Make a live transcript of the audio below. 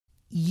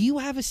you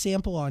have a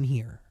sample on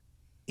here.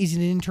 Is it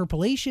an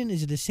interpolation?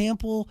 Is it a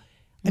sample?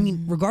 I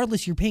mean,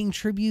 regardless, you're paying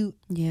tribute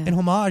and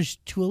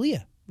homage to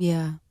Aaliyah.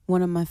 Yeah,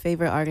 one of my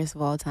favorite artists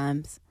of all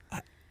times.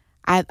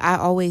 I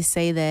always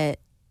say that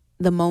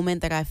the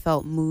moment that I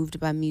felt moved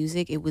by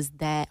music, it was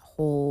that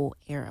whole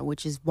era,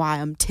 which is why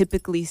I'm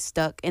typically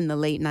stuck in the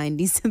late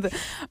 90s to the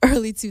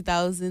early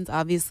 2000s,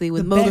 obviously,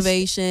 with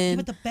Motivation.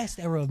 But the best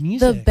era of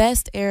music. The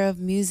best era of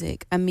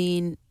music. I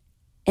mean,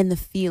 and the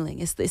feeling.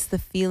 It's the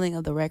feeling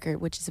of the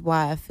record, which is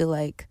why I feel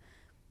like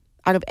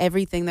out of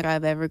everything that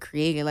I've ever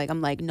created, like,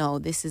 I'm like, no,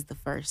 this is the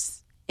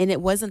first. And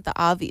it wasn't the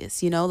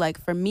obvious, you know? Like,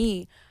 for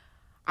me,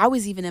 I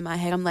was even in my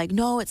head, I'm like,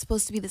 no, it's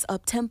supposed to be this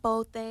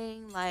up-tempo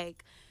thing,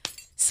 like,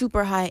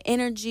 super high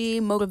energy,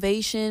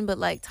 motivation, but,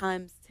 like,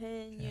 times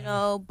 10, you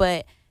know?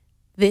 But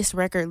this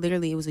record,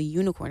 literally, it was a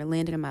unicorn. It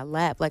landed in my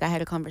lap. Like, I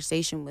had a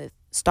conversation with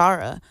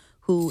Stara,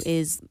 who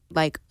is,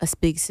 like, a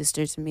big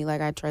sister to me.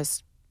 Like, I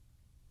trust,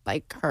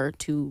 like, her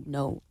to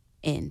no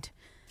end.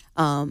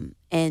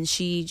 And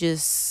she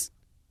just...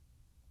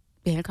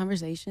 we had a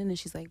conversation and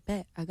she's like,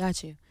 bet, I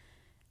got you.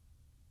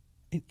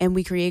 And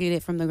we created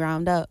it from the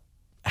ground up.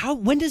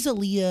 When does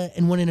Aaliyah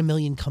and 1 in a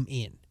Million come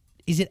in?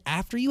 Is it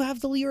after you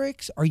have the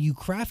lyrics? Are you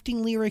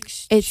crafting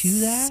lyrics to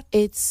that?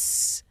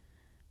 It's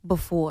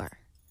before.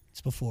 It's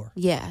before.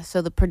 Yeah.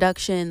 So the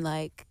production,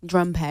 like,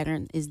 drum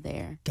pattern is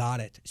there. Got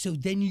it. So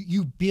then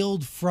you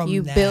build from that.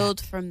 You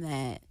build from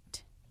that.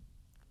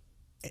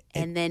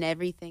 And then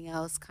everything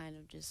else kind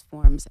of just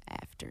forms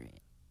after it.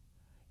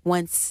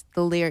 Once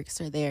the lyrics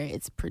are there,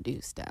 it's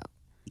produced out.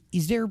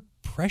 Is there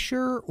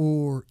pressure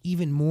or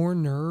even more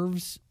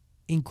nerves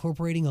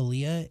incorporating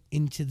Aaliyah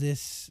into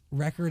this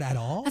record at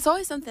all? That's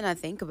always something I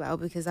think about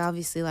because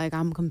obviously, like,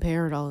 I'm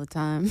compared all the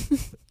time.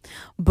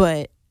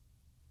 But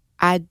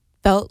I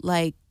felt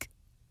like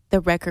the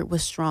record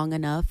was strong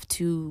enough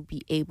to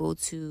be able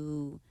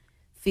to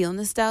feel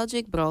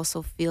nostalgic, but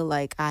also feel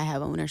like I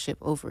have ownership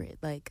over it.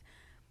 Like,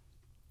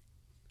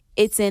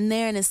 it's in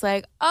there and it's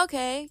like,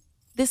 okay,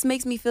 this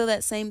makes me feel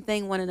that same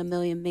thing 1 in a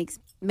Million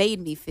made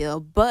me feel,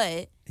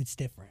 but it's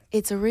different.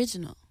 It's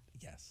original.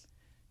 Yes.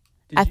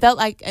 I felt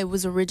like it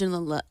was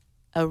original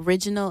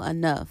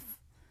enough,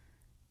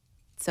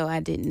 so I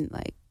didn't,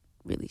 like,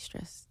 really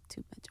stress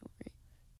too much over